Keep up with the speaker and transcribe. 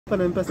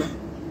Pana M-Pesa?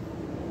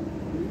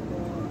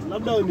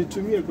 Labda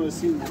unitumie kwa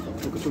simu.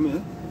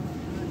 Nikutumie?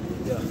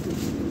 Yeah.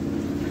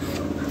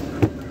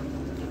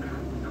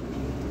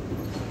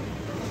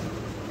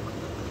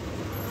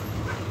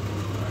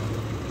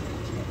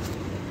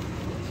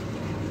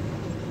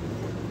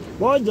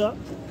 Moja?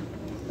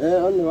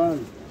 Only one.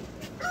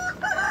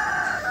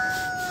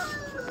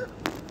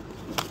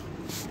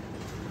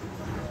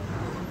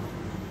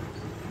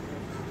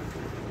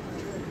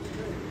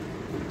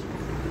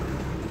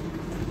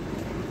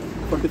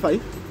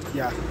 $45?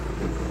 Yeah.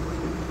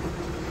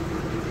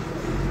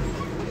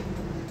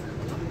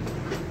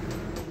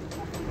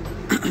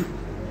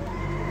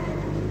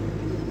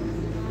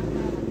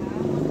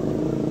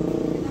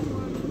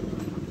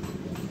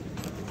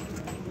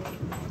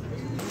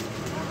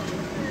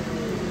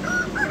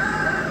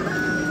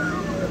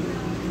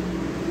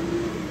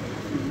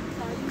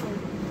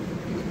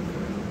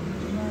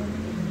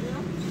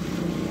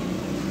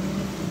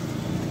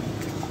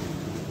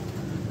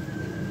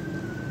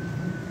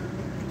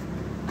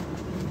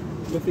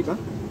 Umefika?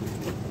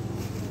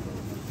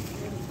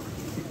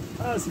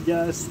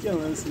 Sijasikia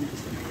message.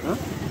 Ha?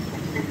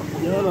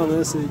 Sijaona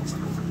message.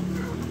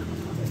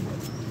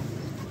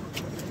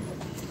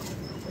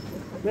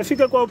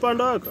 Umefika kwa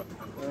upande wako?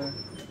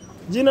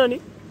 Jina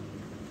ni?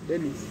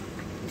 Dennis.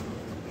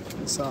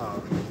 Sawa.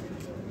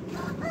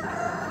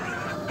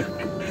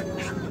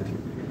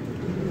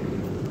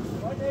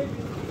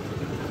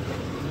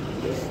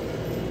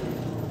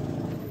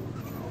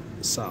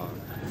 Sawa.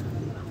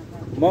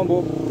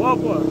 Mambo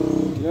Papa.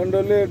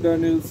 niandalie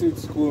Daniel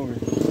 610.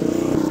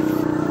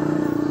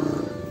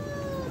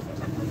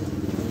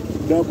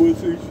 Double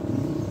 6.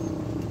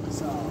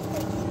 Sawa.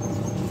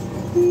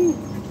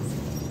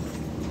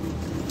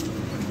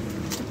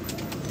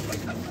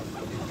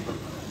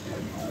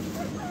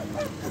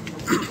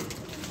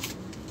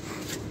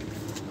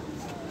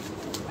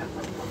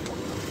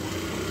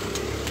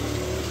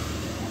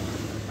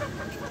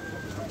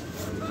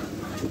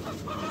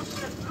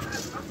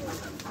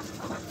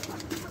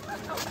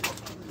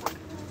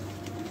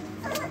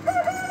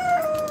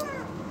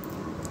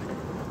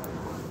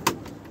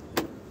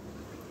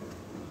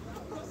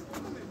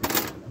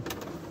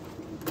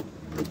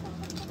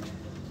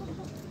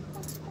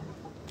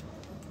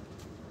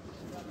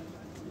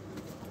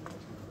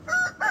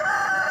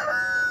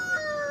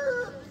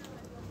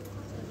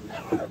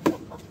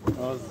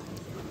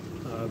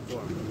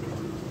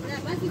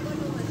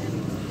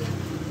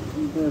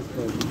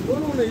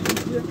 Mbona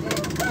unaitikia?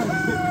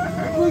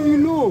 Because you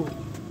know.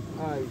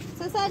 Aye.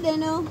 Sasa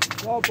Deno,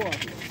 Papa.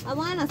 I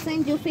wanna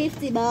send you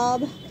 50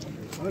 bob.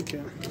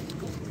 Okay.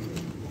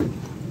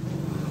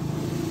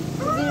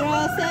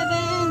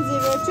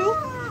 0702.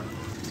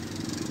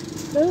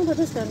 Don't go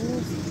to start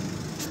news.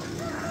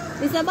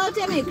 It's about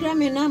time you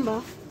cram your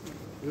number.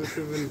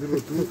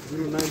 0702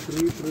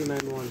 093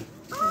 391.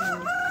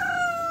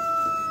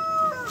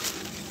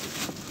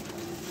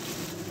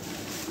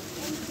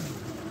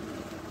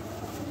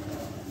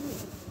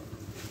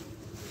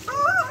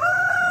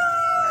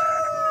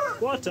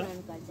 Quarter?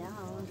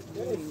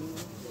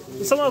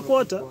 Unasema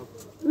quarter?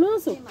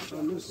 Nusu.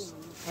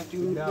 Ati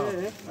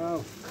unipee.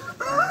 Au.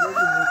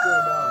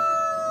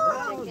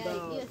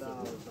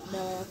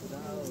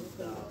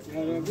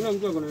 Kuna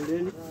mtu akona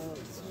deni.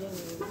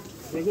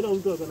 Kuna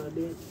mtu akona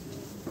deni.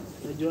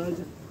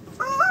 Najuaje?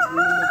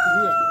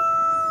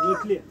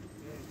 Clear.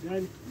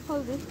 Nani?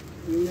 Hold it.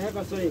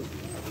 Nimeweka sahihi.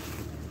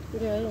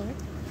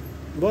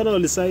 Mbona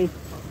ulisaini?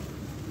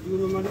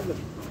 Umemaliza.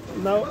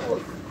 Na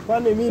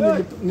kwani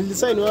mimi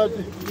nilisaini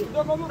wapi?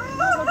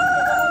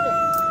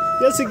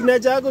 Hiyo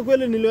signature yako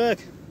kweli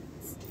niliweka?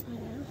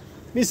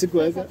 Mimi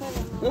sikuweka.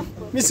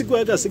 Mimi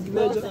sikuweka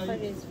signature.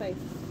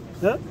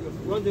 Eh?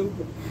 Ngoja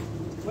huko.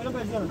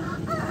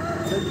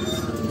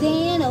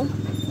 Deno,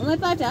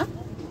 umepata?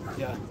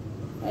 Yeah.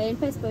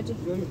 Passport.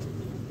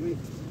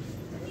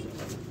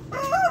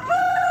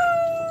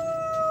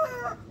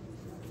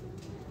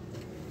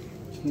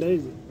 Ndio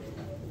hizi.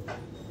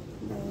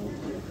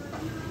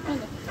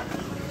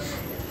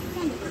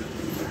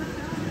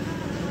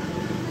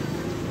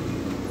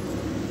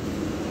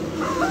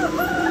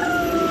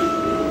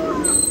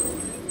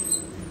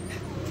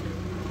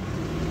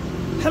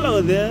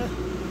 Hello there,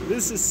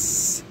 this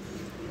is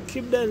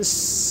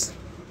Kibdance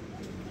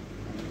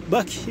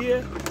back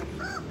here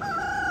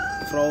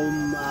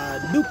from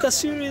Duka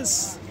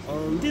series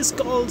on this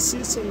cold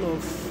season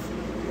of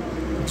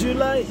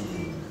July,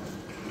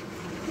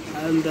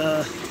 and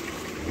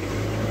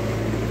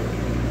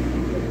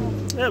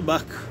yeah,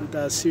 back with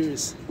our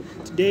series.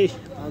 Today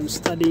I'm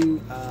studying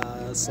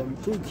some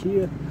book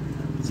here,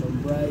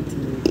 some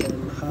writing. We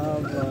can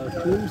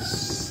have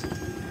clues.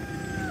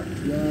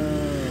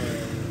 Yeah.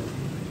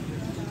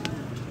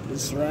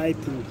 It's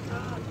writing.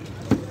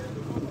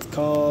 It's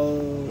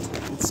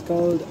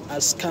called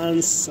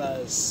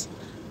Ascansas.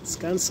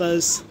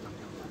 Ascansas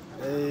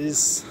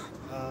is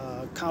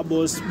a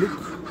cowboy's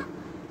book.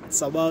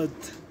 It's about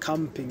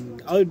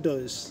camping,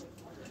 outdoors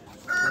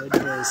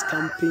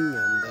camping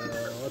and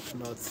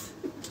whatnot.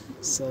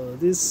 So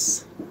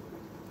this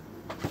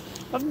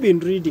I've been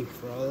reading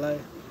for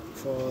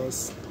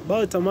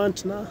about a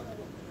month now,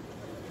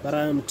 but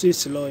I'm too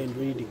slow in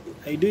reading.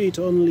 I do it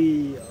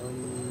only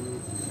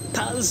on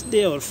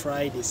Thursday or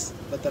Fridays,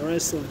 but the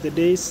rest of the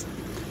days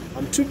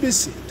I'm too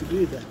busy to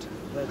do that.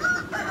 But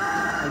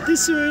on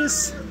this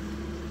series,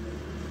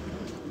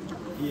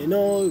 you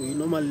know, we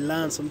normally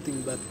learn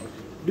something, but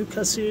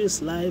duka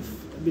series live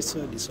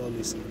episode is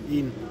always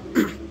in.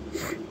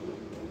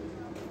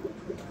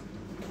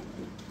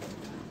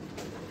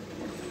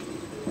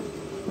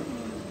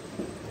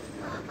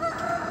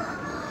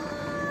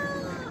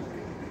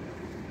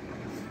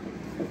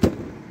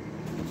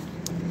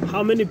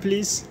 How many,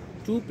 please?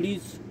 2,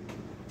 please.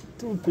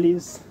 2,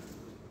 please.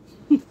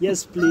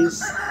 Yes,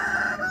 please.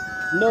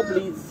 No,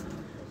 please.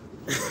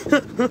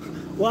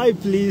 Why,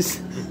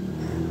 please?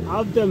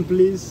 Have them,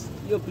 please.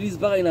 Yo, please,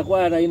 mpaka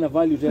inakuwa haina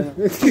value tena.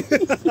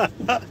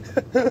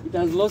 It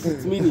has lost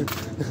its meaning.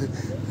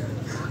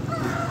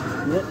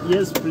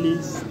 Yes,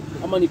 please.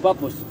 Ama ni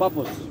purpose.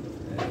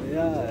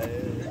 Yeah.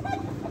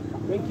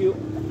 Thank you.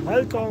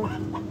 Welcome.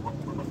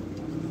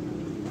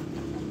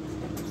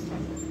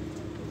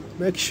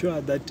 Make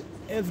sure that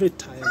every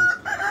time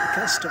a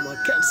customer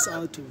gets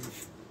out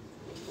of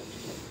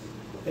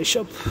a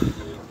shop,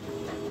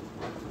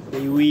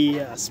 they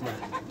wear a smile.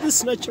 This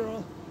is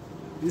natural.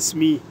 This is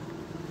me.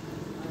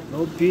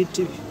 No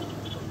beauty,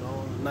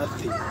 no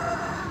nothing.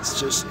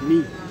 It's just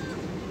me.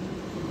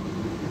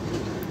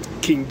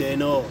 King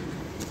Deno.